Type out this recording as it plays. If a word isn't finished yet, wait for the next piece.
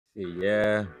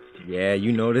Yeah,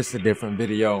 you know this is a different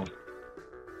video.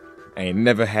 I ain't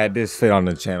never had this fit on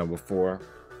the channel before.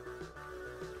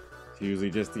 It's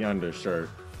usually just the undershirt.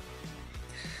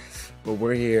 But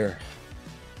we're here.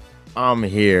 I'm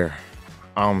here.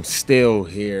 I'm still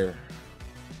here.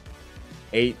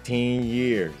 18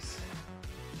 years.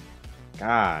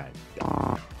 God.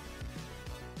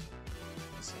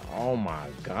 Oh my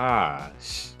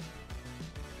gosh.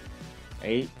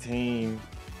 18,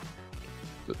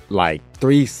 like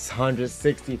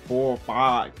 364,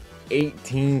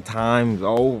 18 times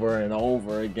over and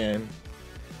over again.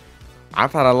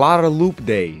 I've had a lot of loop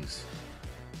days.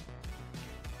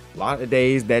 A lot of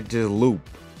days that just loop.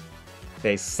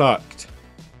 They sucked.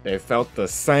 They felt the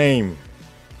same.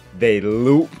 They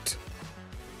looped.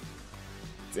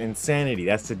 It's insanity.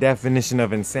 That's the definition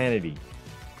of insanity.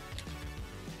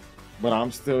 But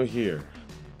I'm still here.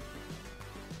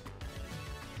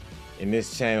 And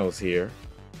this channel's here.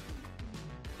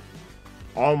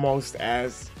 Almost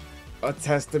as a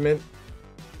testament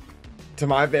to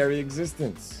my very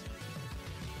existence.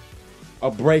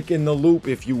 A break in the loop,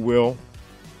 if you will.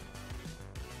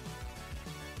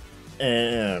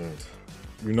 And,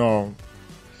 you know,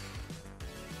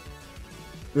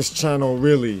 this channel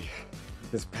really,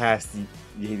 this past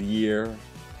year,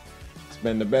 it's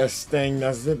been the best thing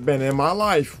that's been in my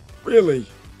life, really.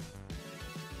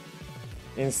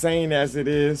 Insane as it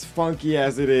is, funky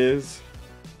as it is,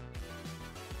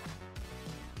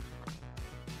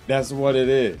 that's what it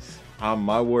is.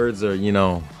 My words are, you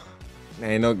know,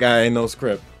 ain't no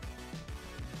script.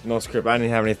 No script. I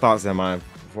didn't have any thoughts in mind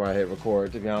before I hit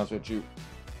record, to be honest with you.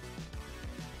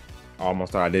 I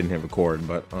almost thought I didn't hit record,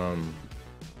 but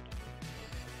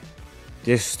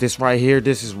this right here,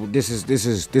 this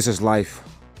is life.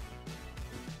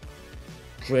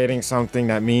 Creating something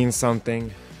that means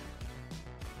something.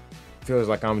 Feels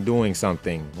like I'm doing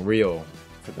something real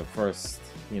for the first,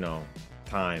 you know,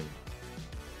 time.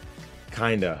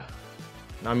 Kinda.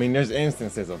 I mean, there's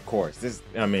instances, of course.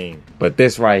 But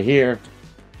this right here,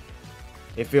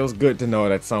 it feels good to know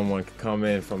that someone could come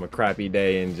in from a crappy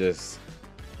day and just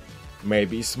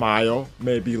maybe smile,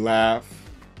 maybe laugh.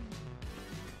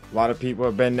 A lot of people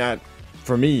have been that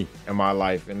for me in my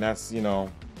life, and that's, you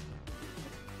know,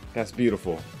 that's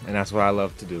beautiful. And that's what I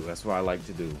love to do. That's what I like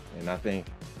to do. And I think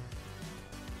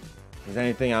if there's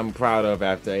anything I'm proud of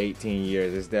after 18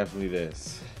 years, it's definitely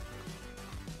this.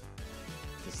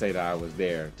 To say that I was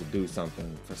there to do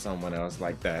something for someone else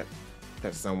like that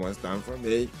someone's done for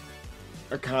me.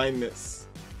 A kindness.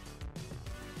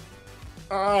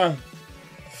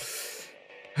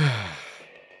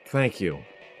 Thank you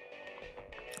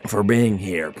for being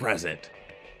here, present.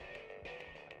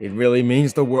 It really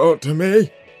means the world to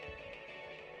me.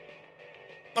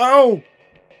 Oh!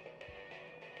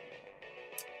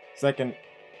 Second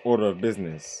order of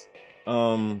business.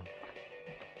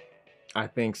 I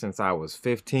think since I was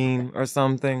 15 or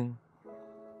something,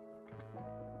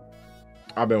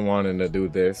 I've been wanting to do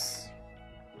this.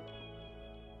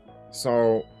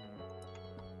 So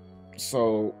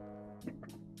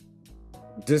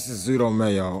this is Zudo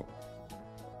Mayo,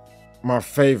 my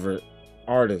favorite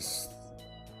artist,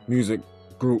 music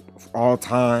group of all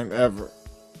time ever.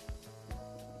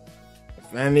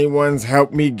 If anyone's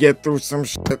helped me get through some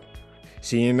shit,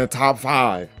 she in the top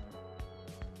 5.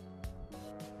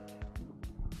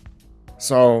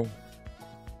 So,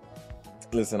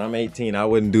 listen, I'm 18. I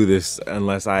wouldn't do this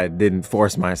unless I didn't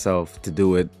force myself to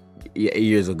do it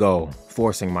years ago.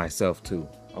 Forcing myself to,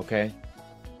 okay?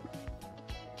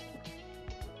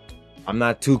 I'm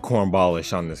not too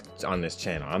cornballish on this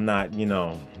channel. I'm not, you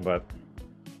know, but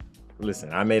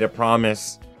listen, I made a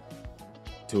promise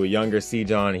to a younger C.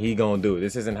 John. He gonna do it.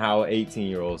 This isn't how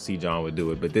 18-year-old C. John would do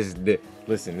it, but this is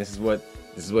what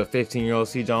 15-year-old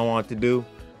C. John wanted to do.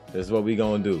 This is what we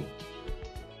gonna do.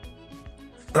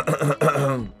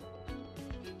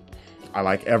 I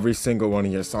like every single one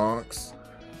of your songs.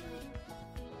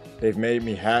 They've made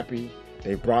me happy.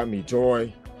 They've brought me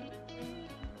joy.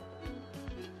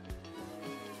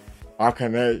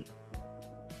 Akane,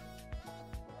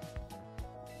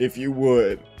 if you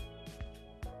would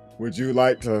you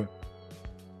like to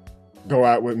go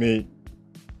out with me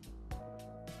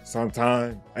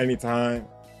sometime, anytime,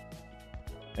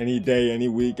 any day, any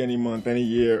week, any month, any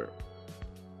year?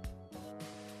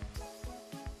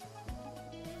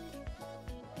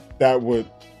 That would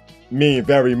mean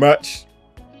very much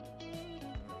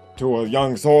to a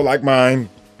young soul like mine,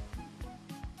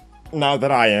 now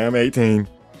that I am 18.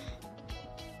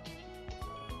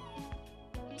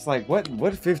 It's like, what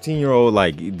 15-year-old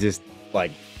like just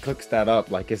like cooks that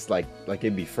up like it's like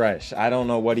it'd be fresh? I don't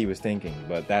know what he was thinking,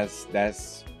 but that's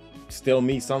still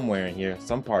me somewhere in here.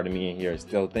 Some part of me in here is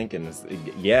still thinking this.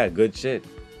 Yeah, good shit.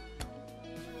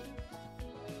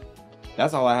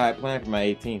 That's all I had planned for my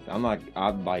 18th.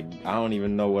 I don't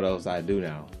even know what else I do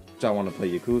now. Y'all want to play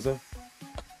Yakuza?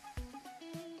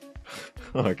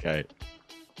 Okay.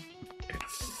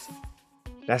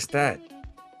 That's that.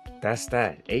 That's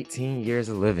that. 18 years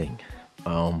of living.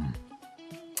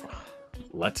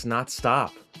 Let's not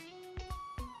stop.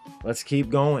 Let's keep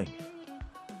going.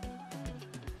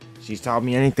 She's taught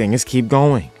me anything. Let's keep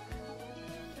going.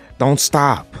 Don't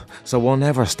stop. So we'll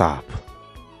never stop.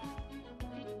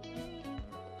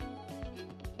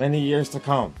 Many years to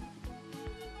come.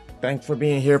 Thanks for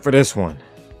being here for this one.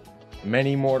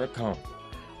 Many more to come.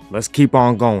 Let's keep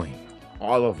on going.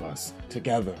 All of us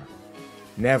together.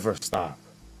 Never stop.